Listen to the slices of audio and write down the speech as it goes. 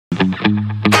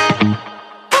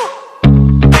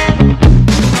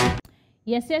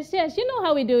Yes. You know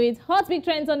how we do it. Hot big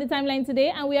trends on the timeline today,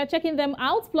 and we are checking them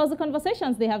out, plus the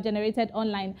conversations they have generated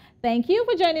online. Thank you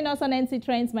for joining us on NC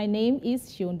Trends. My name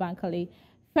is Shun Bankole.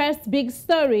 First big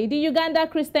story, the Uganda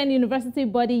Christian University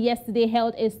body yesterday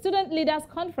held a student leaders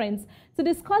conference to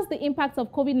discuss the impact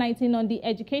of COVID-19 on the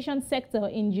education sector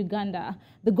in Uganda.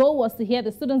 The goal was to hear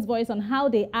the students' voice on how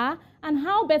they are and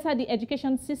how better the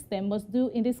education system must do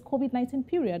in this COVID-19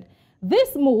 period.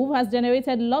 This move has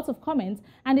generated lots of comments,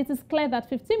 and it is clear that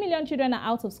 50 million children are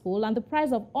out of school and the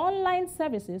price of online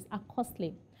services are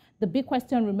costly. The big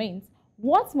question remains,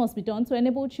 what must be done to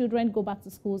enable children go back to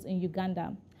schools in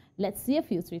Uganda? Let's see a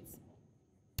few tweets.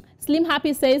 Slim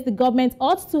Happy says the government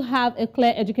ought to have a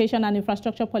clear education and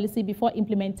infrastructure policy before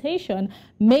implementation,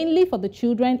 mainly for the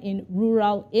children in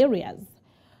rural areas.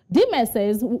 Dime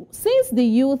says, since the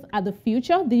youth are the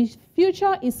future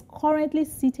is currently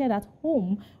seated at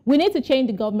home. We need to change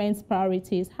the government's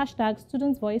priorities. Hashtag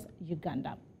Students' Voice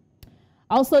Uganda.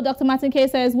 Also, Dr. Martin K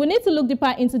says, we need to look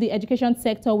deeper into the education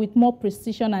sector with more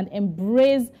precision and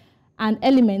embrace an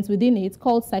element within it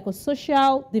called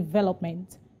psychosocial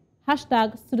development.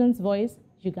 Hashtag Students' Voice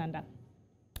Uganda.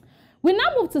 We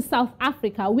now move to South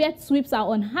Africa, where tweeps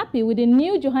are unhappy with the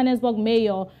new Johannesburg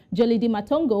Mayor, Jolidee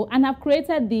Matongo, and have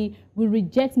created the We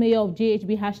Reject Mayor of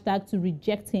JHB hashtag to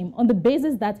reject him on the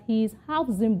basis that he is half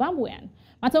Zimbabwean.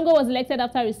 Matongo was elected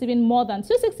after receiving more than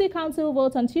 260 council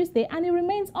votes on Tuesday, and he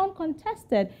remains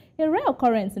uncontested, a rare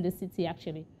occurrence in the city,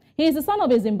 actually. He is the son of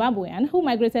a Zimbabwean who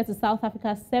migrated to South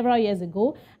Africa several years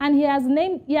ago, and he has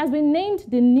been named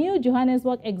the new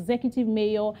Johannesburg Executive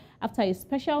Mayor after a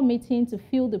special meeting to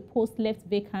fill the post left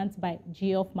vacant by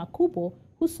Geoff Makubo,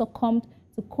 who succumbed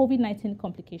to COVID-19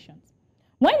 complications.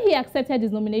 When he accepted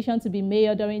his nomination to be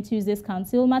mayor during Tuesday's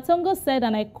council, Matongo said,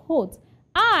 and I quote,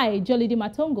 "I, Jolidee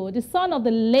Matongo, the son of the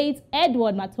late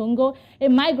Edward Matongo, a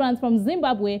migrant from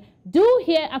Zimbabwe, do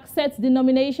here accept the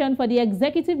nomination for the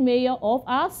executive mayor of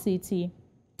our city."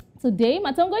 Today,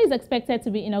 Matongo is expected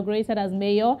to be inaugurated as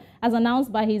mayor, as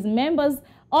announced by his members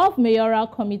of mayoral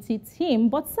committee team,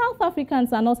 but South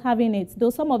Africans are not having it,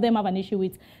 though some of them have an issue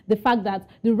with the fact that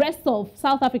the rest of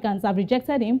South Africans have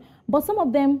rejected him, but some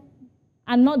of them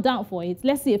are not down for it.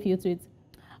 Let's see a few tweets.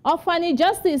 Ofani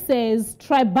Justice says,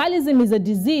 tribalism is a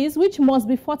disease which must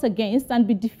be fought against and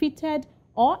be defeated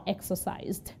or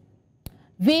exorcised.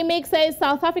 VMix says,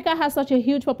 South Africa has such a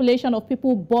huge population of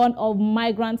people born of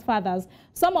migrant fathers.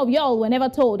 Some of y'all were never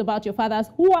told about your fathers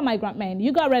who are migrant men.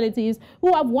 You got relatives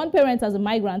who have one parent as a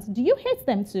migrant. Do you hate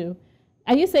them too?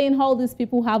 Are you saying all these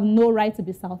people have no right to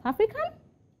be South African?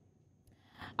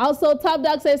 Also, Top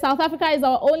Dog says, South Africa is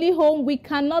our only home. We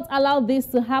cannot allow this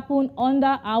to happen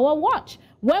under our watch.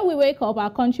 When we wake up, our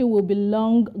country will be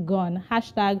long gone.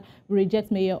 Hashtag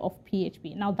reject mayor of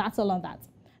PHP. Now, that's all on that.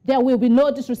 There will be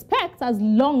no disrespect as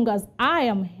long as I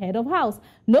am head of house.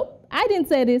 Nope, I didn't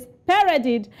say this. Pere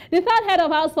did. The third head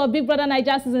of house for Big Brother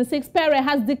Naija Season 6, Pere,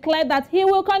 has declared that he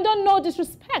will condone no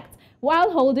disrespect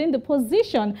while holding the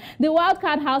position. The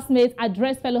wildcard housemates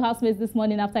addressed fellow housemates this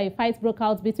morning after a fight broke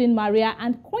out between Maria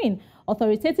and Queen.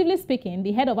 Authoritatively speaking,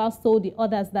 the head of house told the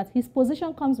others that his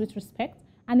position comes with respect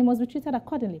and he must be treated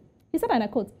accordingly. He said, and I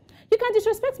quote, "You can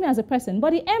disrespect me as a person,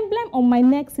 but the emblem on my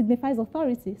neck signifies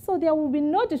authority. So there will be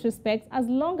no disrespect as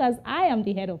long as I am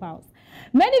the head of house."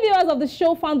 Many viewers of the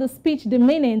show found the speech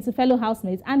demeaning to fellow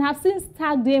housemates and have since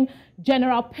tagged him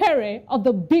General Pere of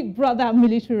the Big Brother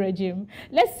military regime.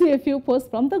 Let's see a few posts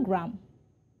from the gram.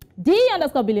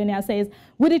 D_billionaire says,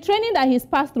 with the training that he's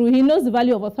passed through, he knows the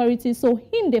value of authority, so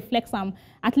him they flex him.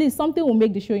 At least something will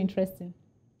make the show interesting.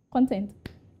 Content.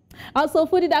 Also,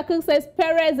 Foodie That Cook says,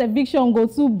 Pere's eviction go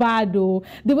too bad, though.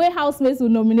 The way housemates will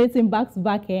nominate him back to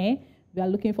back, We are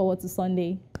looking forward to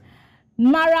Sunday.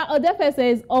 Mara Odefe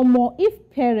says, Omo, if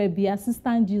Pere be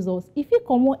assistant Jesus, if he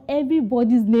come on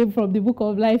everybody's name from the book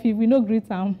of life, if we no greet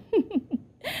him.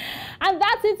 And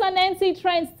that's it on NC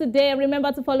Trends today.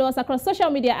 Remember to follow us across social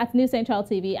media at News Central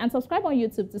TV and subscribe on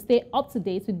YouTube to stay up to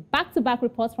date with back-to-back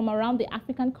reports from around the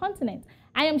African continent.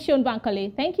 I am Shun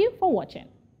Bankole. Thank you for watching.